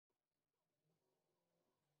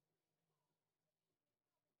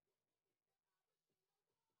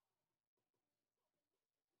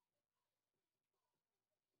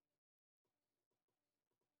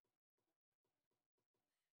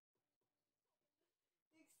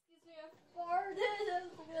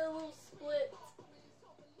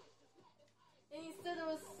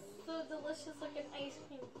delicious like an ice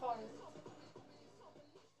cream fart.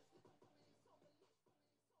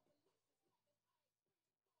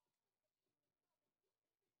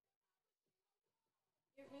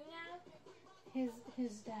 Your who now?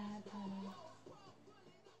 His dad, honey.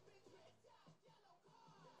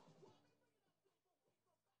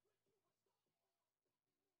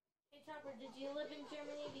 Hey Chopper, did you live in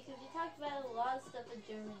Germany? Because you talked about a lot of stuff in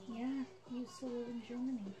Germany. Yeah, he used to live in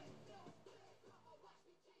Germany.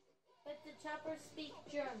 But did Chopper speak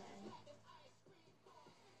German?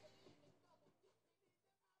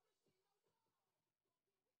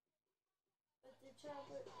 But did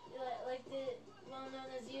Chopper, like the well known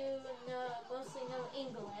as you, mostly know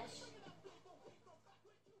English?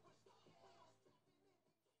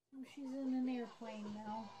 She's in an airplane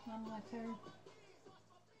now. I'm with her.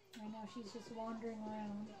 I know she's just wandering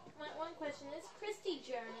around. One question, is Christy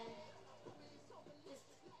German? Just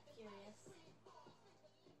curious.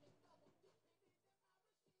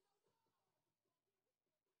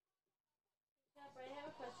 Chopper, I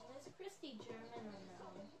have a question. Is Christy German or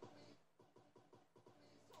no?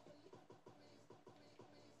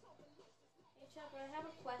 Hey Chopper, I have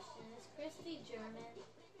a question. Is Christy German?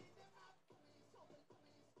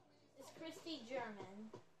 Is Christy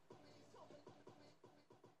German?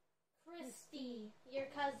 Christy, your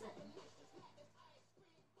cousin.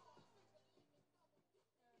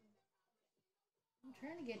 I'm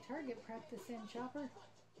trying to get target practice in, Chopper.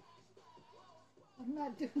 I'm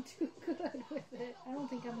not doing too good with it. I don't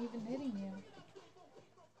think I'm even hitting you.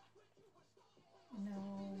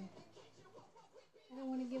 No. I don't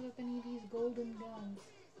want to give up any of these golden guns.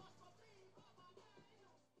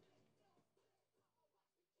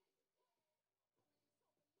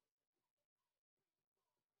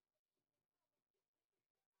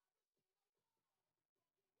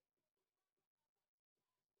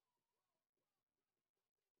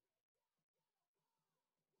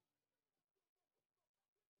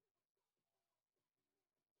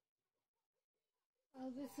 Oh,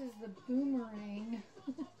 this is the boomerang.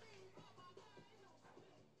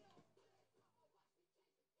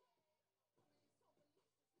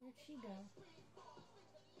 Where'd she go?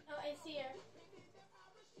 Oh, I see her.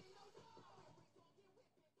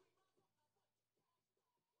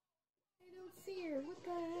 I don't see her. What the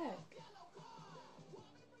heck?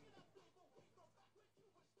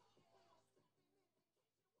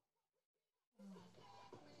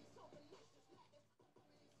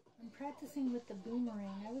 I'm practicing with the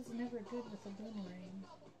boomerang. I was never good with the boomerang.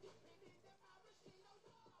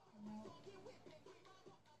 No.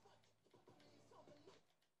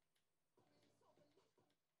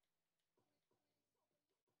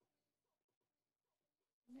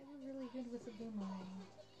 Never really good with the boomerang.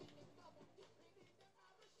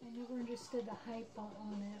 I never understood the hype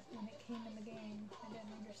on it when it came in the game. I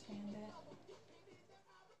didn't understand it.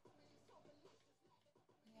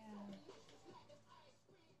 Yeah.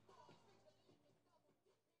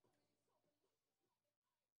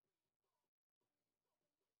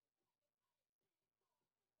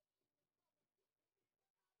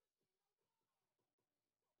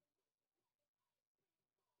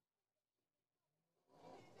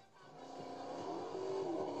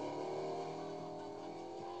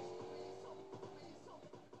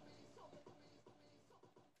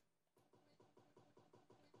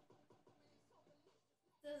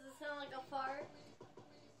 Does it sound like a fart?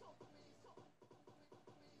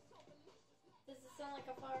 Does it sound like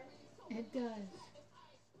a fart? It does.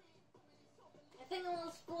 I think a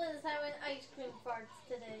little split is having ice cream farts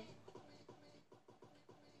today.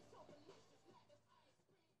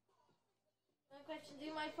 My question,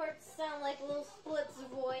 do my farts sound like little split's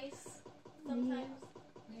voice sometimes?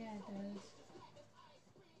 Yeah, it does.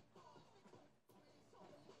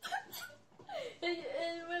 And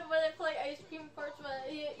when I play ice cream farts,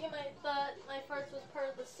 you might thought my farts was part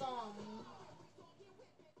of the song.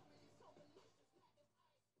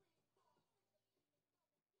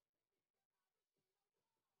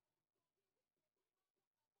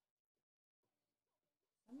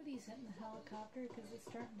 Somebody's hitting the helicopter because it's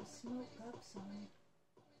starting to smoke up some.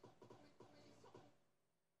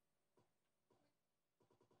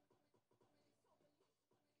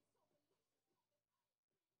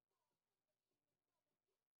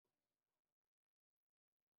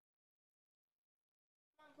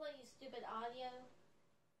 Come on, play, you stupid audio.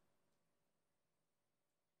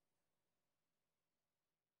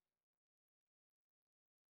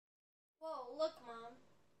 Whoa, look, Mom.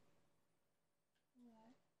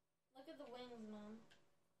 What? Look at the wings, Mom.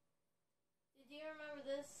 Did you remember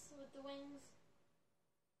this with the wings?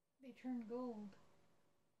 They turn gold.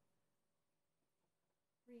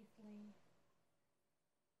 Briefly.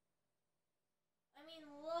 mean,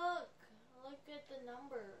 look. Look at the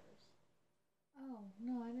numbers. Oh,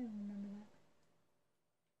 no, I didn't remember that.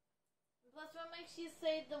 Plus, what makes you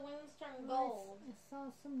say the wings turn Well, gold? I saw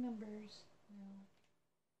some numbers. No.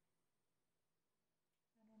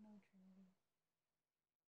 I don't know, Trinity.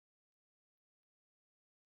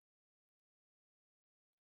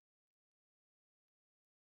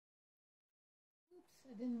 Oops,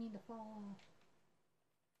 I didn't mean to fall off.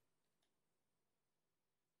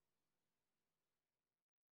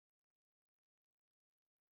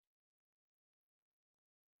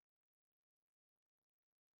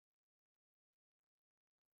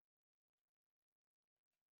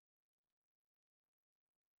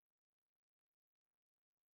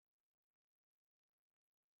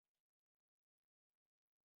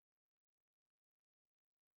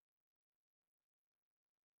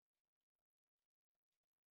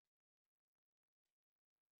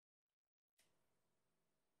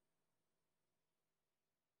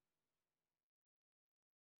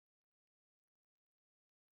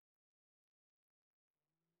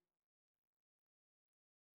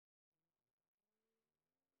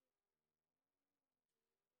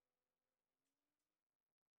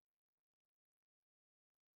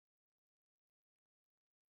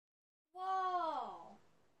 Whoa!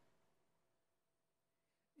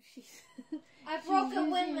 She's I broke a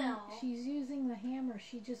using, windmill. She's using the hammer.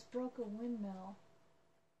 She just broke a windmill.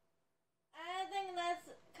 I think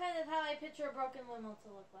that's kind of how I picture a broken windmill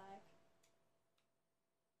to look like.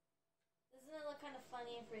 Doesn't it look kind of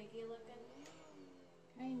funny and freaky looking?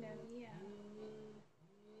 Kind of, yeah.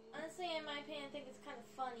 Honestly, in my opinion, I think it's kind of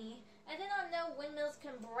funny. I did not know windmills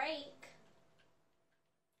can break.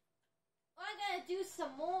 Well, I gotta do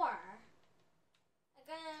some more. I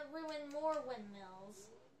gotta ruin more windmills.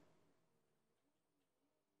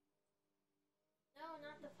 No,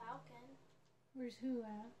 not the falcon. Where's who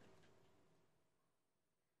at?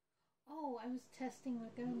 Oh, I was testing the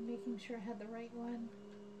gun, making sure I had the right one.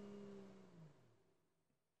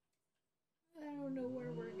 I don't know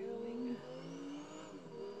where we're going.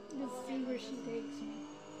 Let's see where she takes me.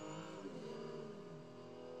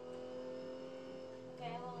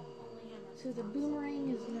 Okay, well, only hammer. So the boomerang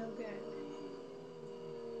is no good.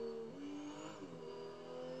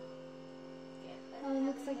 Oh, it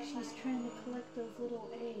looks like she's trying to collect those little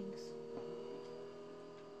eggs.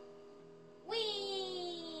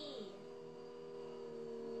 Whee!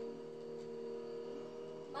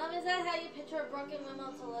 Mom, is that how you picture a broken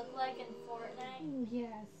windmill to look like in Fortnite? Ooh,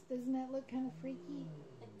 yes. Doesn't that look kind of freaky?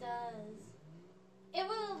 It does. It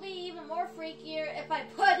will be even more freakier if I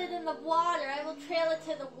put it in the water. I will trail it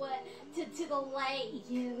to the to the lake.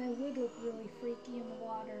 Yeah, that would look really freaky in the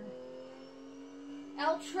water.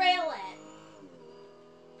 I'll trail it.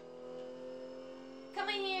 Come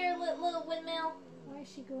in here, little windmill. Why is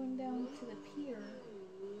she going down to the pier?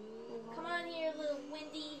 Come on here, little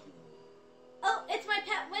Windy. Oh, it's my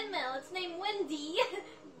pet windmill. It's named Windy.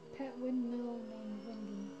 Pet windmill named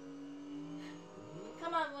Wendy.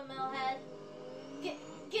 Come on, windmill head.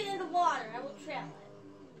 Get in the water. I will trail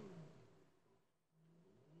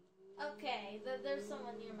it. Okay, there's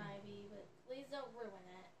someone near my bee, but please don't ruin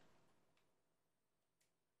it.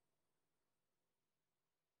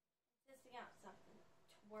 Testing out something.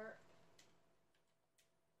 Twerp.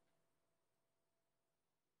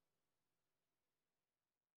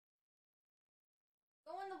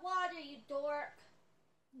 Go in the water, you dork.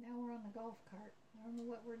 Now we're on the golf cart. I don't know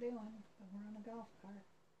what we're doing, but we're on a golf cart.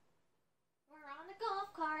 We're on a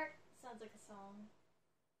golf cart. Sounds like a song.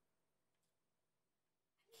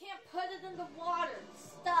 I can't put it in the water.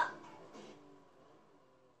 It's stuck.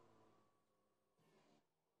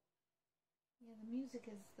 Yeah,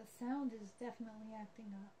 the sound is definitely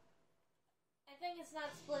acting up. I think it's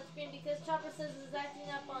not split screen because Chopper says it's acting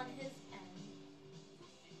up on his end.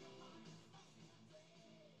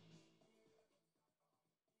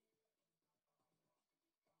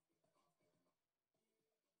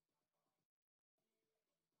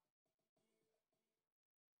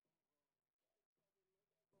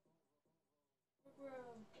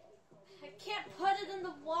 I can't put it in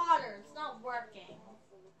the water. It's not working.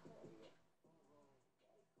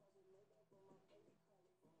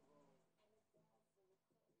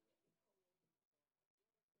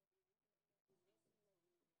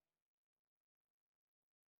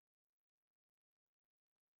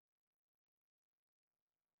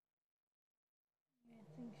 I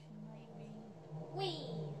think she might be. Whee!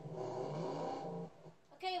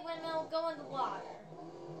 Okay, windmill, go in the water.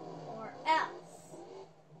 Or else.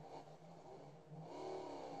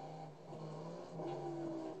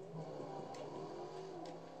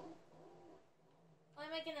 I'm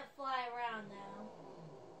making it fly around now.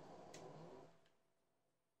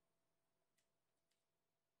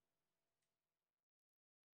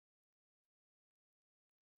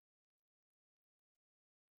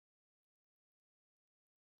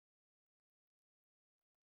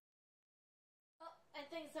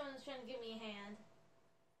 think someone's trying to give me a hand.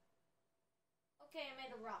 Okay, I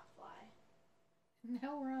made a rock fly.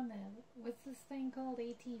 Now we're on the, what's this thing called?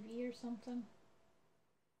 ATV or something?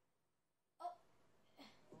 Oh.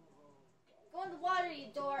 Go in the water,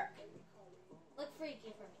 you dork. Look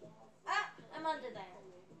freaky for me. Ah, I'm under there.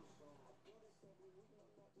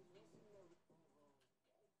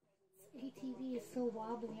 This ATV is so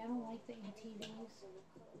wobbly. I don't like the ATVs.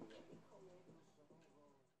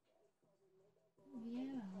 Yeah.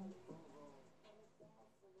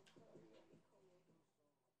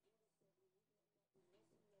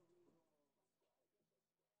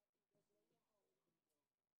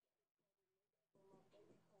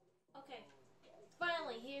 Okay.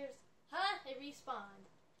 Finally, here's... Huh? It respawned.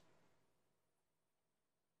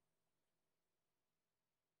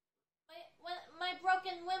 My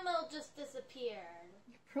broken windmill just disappeared.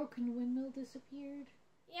 Your broken windmill disappeared?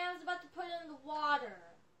 Yeah, I was about to put it in the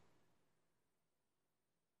water.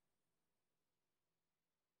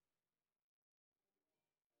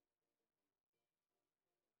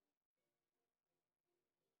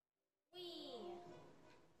 Whee!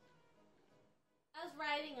 I was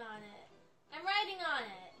riding on it. I'm riding on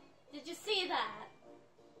it. Did you see that?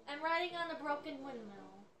 I'm riding on a broken windmill.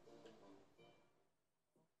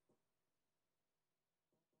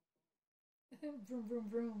 Vroom, vroom,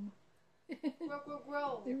 vroom. Row, row,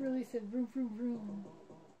 row. They really said vroom, vroom, vroom.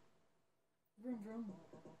 Vroom, vroom.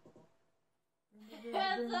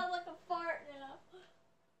 That sounds like a fart now.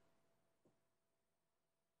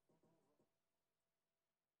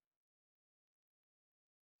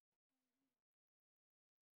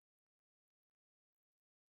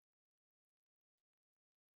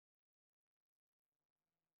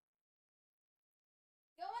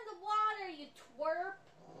 Go in the water, you twerp.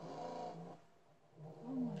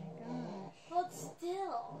 Oh my gosh. Hold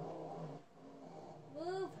still.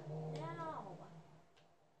 Move now.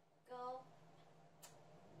 Go.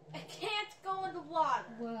 I can't go in the water.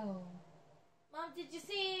 Whoa. Mom, did you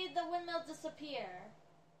see the windmill disappear?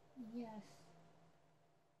 Yes.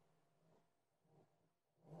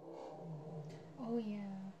 Oh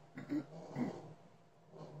yeah.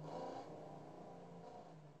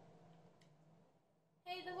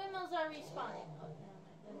 Hey, the windmills are respawning. Oh,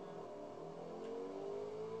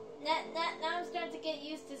 no, now I'm starting to get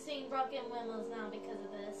used to seeing broken windmills now because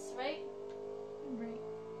of this, right? Right.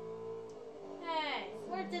 Hey,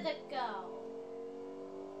 where did it go?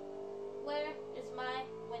 Where is my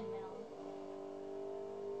windmill?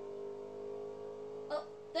 Oh,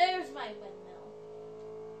 there's my windmill.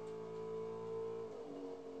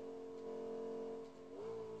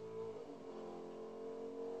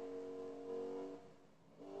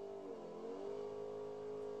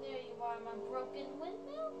 There you are, my broken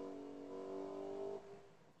windmill.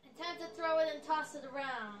 And time to throw it and toss it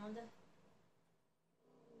around.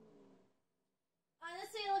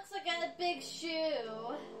 Honestly, it looks like a big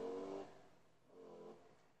shoe.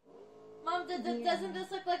 Mom, doesn't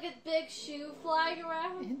this look like a big shoe flying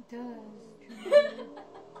around? It does.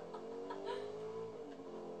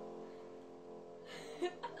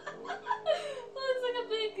 Looks like a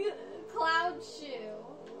big cloud shoe.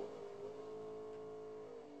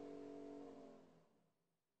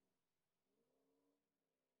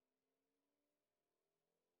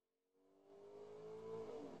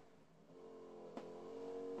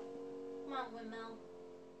 Come on, windmill.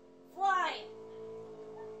 Fly!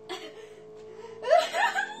 Looks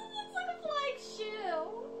like a flying shoe.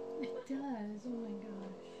 It does. Oh my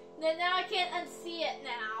gosh. Now I can't unsee it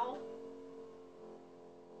now.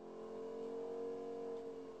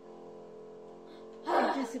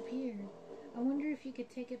 It disappeared. I wonder if you could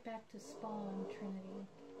take it back to spawn, Trinity.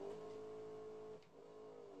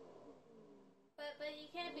 But you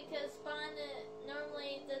can't because spawn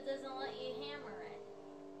normally doesn't let you hammer it.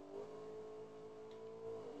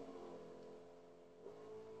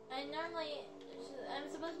 I'm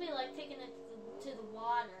supposed to be like taking it to the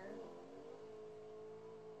water.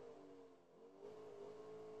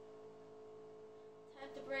 Time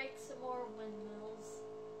to break some more windmills.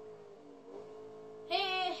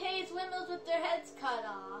 Hey, it's windmills with their heads cut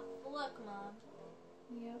off. Look, Mom.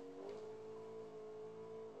 Yep.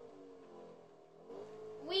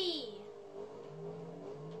 Wee!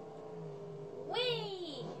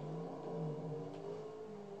 Wee!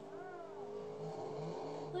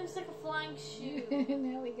 Looks like a flying shoe.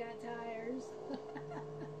 Now we got tires.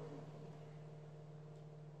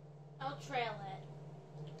 I'll trail it.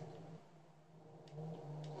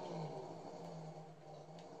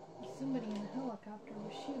 Somebody in a helicopter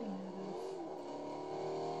was shooting at us.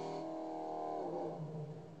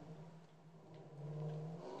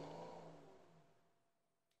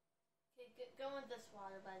 Okay, go in this water.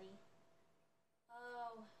 buddy.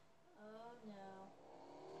 Oh, oh no.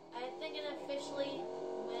 I think it officially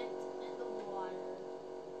went in the water,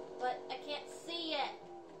 but I can't see it.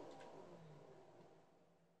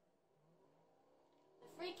 The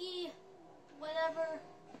freaky, whatever,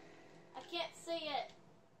 I can't see it.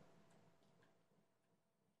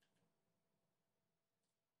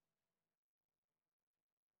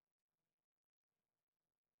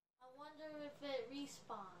 I wonder if it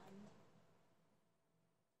respawned.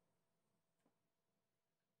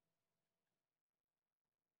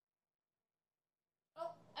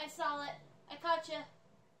 Oh, I saw it. I caught you.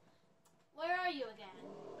 Where are you again?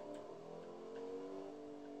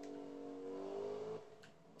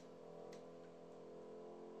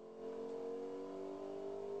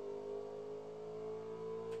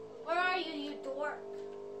 Where are you, you dork?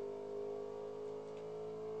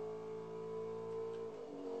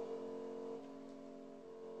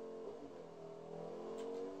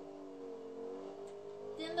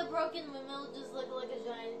 Didn't the broken windmill just look like a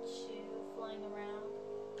giant shoe flying around?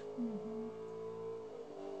 Mm-hmm.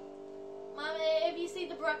 Mom, if you see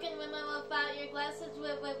the broken windmill without your glasses,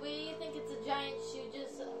 what do you think it's a giant shoe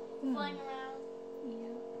just flying around?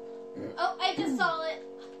 Yeah. Oh, I just saw it.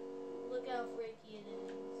 Look how freaky it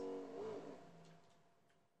is.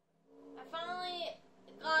 I finally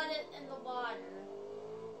got it in the water.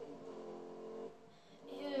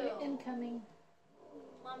 Ew. Incoming.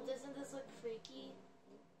 Mom, doesn't this look freaky?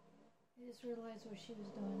 I just realized what she was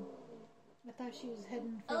doing. I thought she was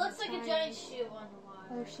heading for It looks the like a tires. giant shoe on the water.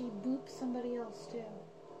 Oh, she booped somebody else too.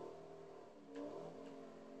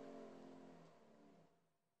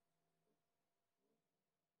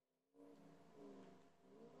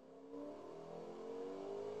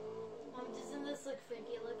 Mom, doesn't this look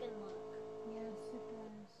freaky? Look and look. Yes, it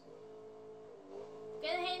does.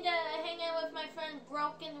 Gonna hang out with my friend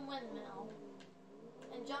Broken Windmill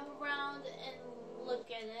and jump around and look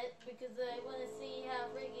at it because I want to see how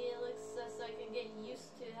freaky it looks so I can get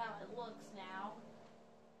used to how it looks now.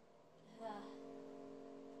 I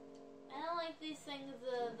don't like these things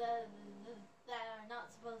that are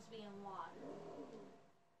not supposed to be in water.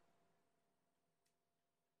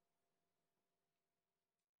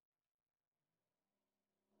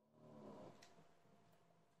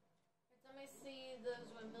 Every time I see those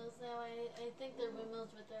windmills now, I think they're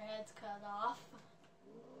windmills with their heads cut off.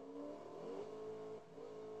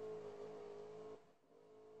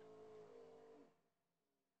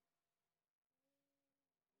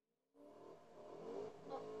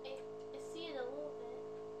 Oh, I see it a little bit.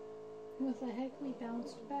 What the heck? We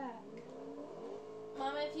bounced back.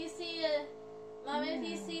 Mom, if you see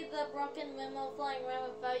the broken windmill flying around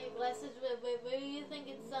without your glasses, what do you think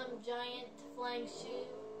it's some giant flying shoe?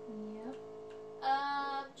 Yep.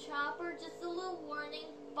 Chopper, just a little warning,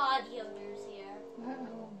 body odors here.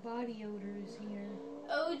 Uh-oh, body odor is here.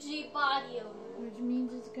 OG body odor. Which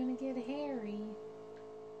means it's gonna get hairy.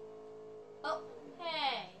 Oh,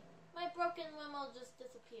 hey, my broken windmill just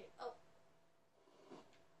disappeared. Oh.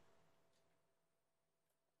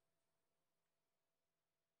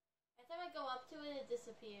 Every time I go up to it, it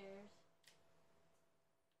disappears.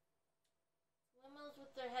 Windmills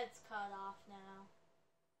with their heads cut off now.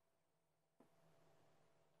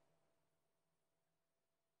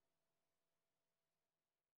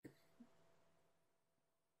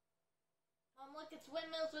 Mom, look, it's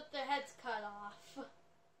windmills with their heads cut off.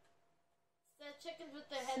 Instead of chickens with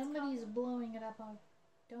their heads Somebody's cut off. blowing it up. I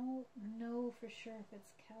don't know for sure if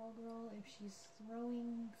it's Cowgirl, if she's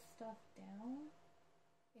throwing stuff down.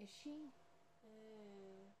 Is she?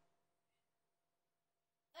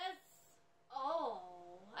 That's... Oh,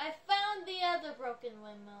 I found the other broken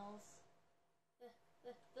windmills.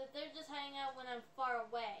 They're just hanging out when I'm far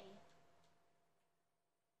away.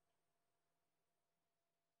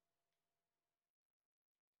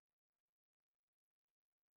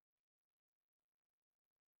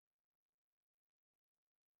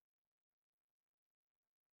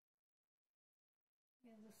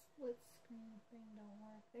 Yeah, the split screen thing don't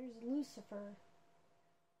work. There's Lucifer.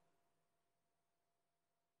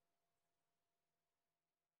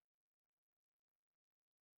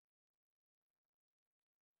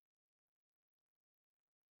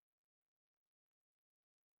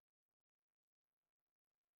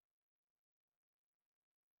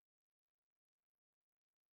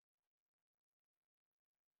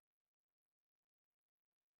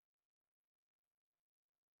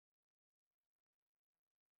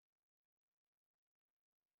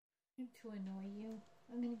 To annoy you,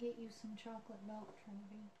 I'm gonna get you some chocolate milk,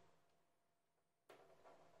 Trinity.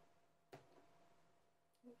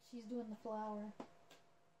 She's doing the flower.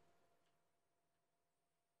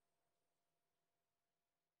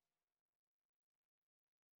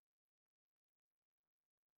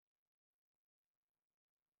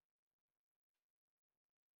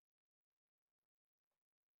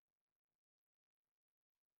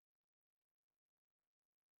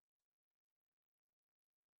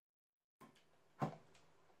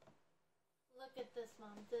 look at this, Mom.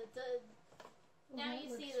 Now that you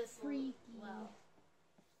looks see this freaky. well.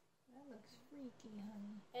 That looks freaky,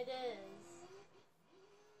 honey. It is.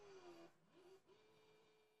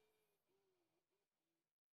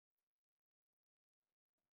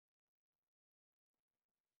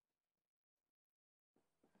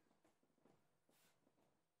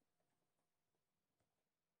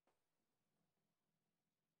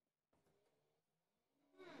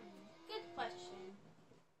 Good question.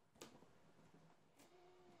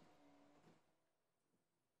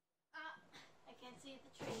 I can't see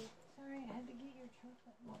the tree. Sorry, I had to get your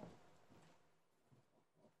chocolate milk.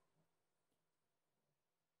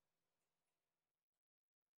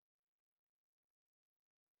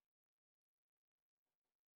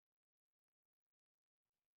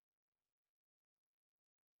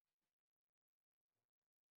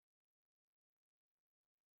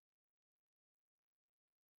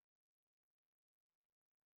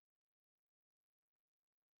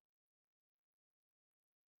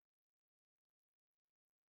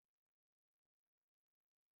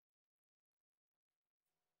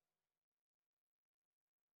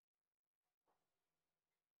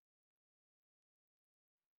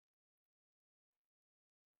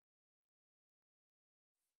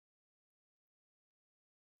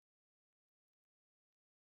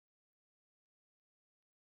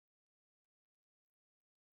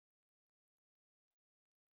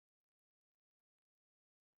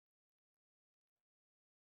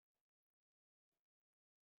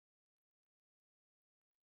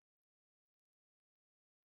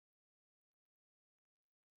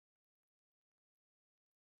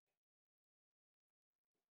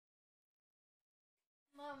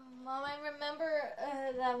 Mom, I remember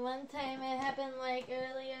that one time it happened like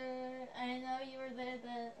earlier. I know you were there.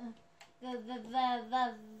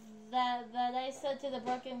 That I said to the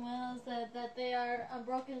broken windmills that they are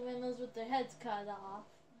broken windmills with their heads cut off,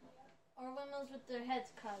 or windmills with their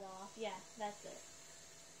heads cut off. Yeah, that's it.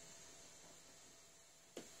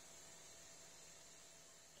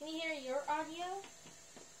 Can you hear your audio?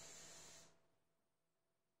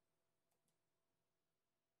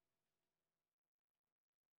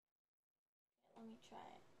 Let me try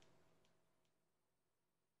it.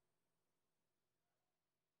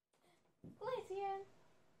 Glacier!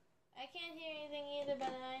 I can't hear anything either, but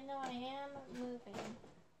I know I am moving.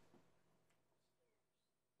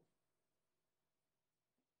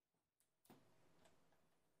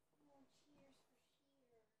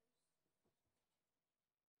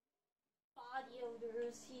 Body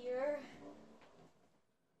odors here.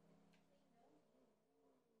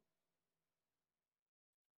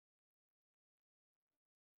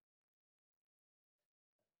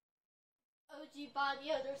 OG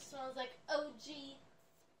body odor smells like OG.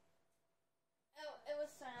 Oh, it was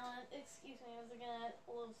silent. Excuse me, I was looking at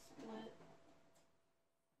a little split.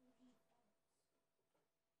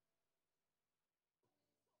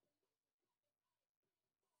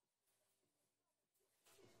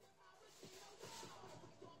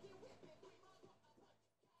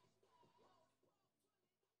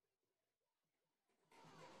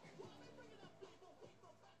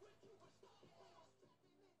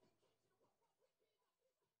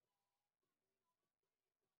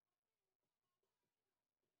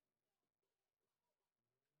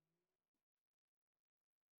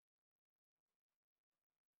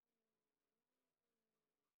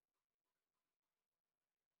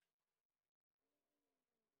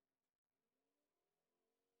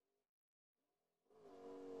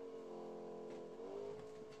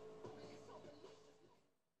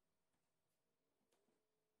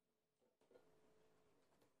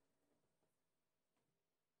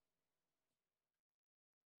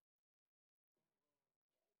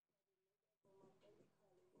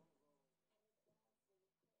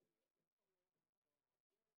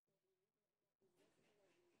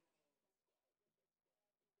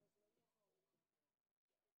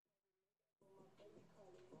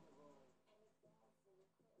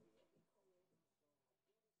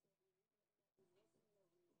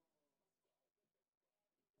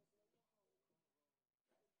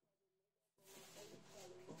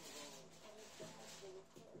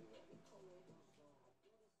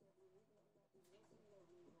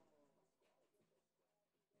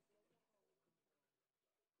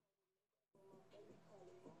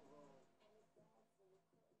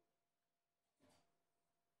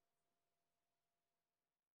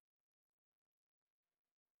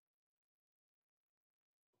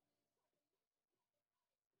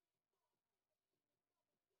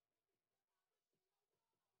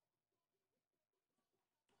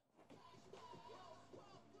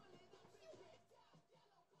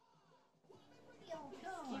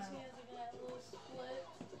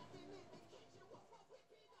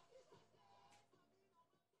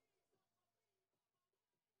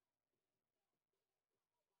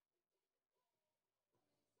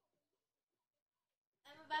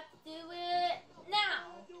 about to do it now.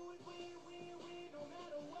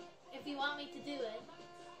 If you want me to do it.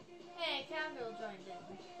 Hey, Cowgirl joined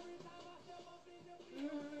in.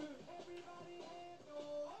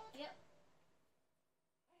 Yep.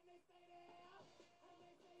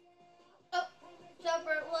 Oh,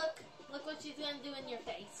 Jumper, look. Look what she's gonna do in your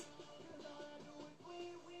face.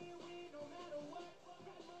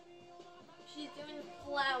 She's doing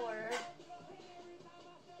flower.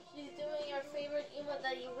 She's doing your favorite emote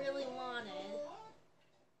that you really wanted.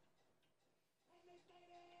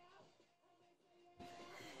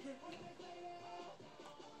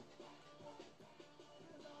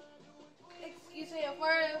 Excuse me,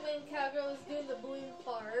 before when Cowgirl was doing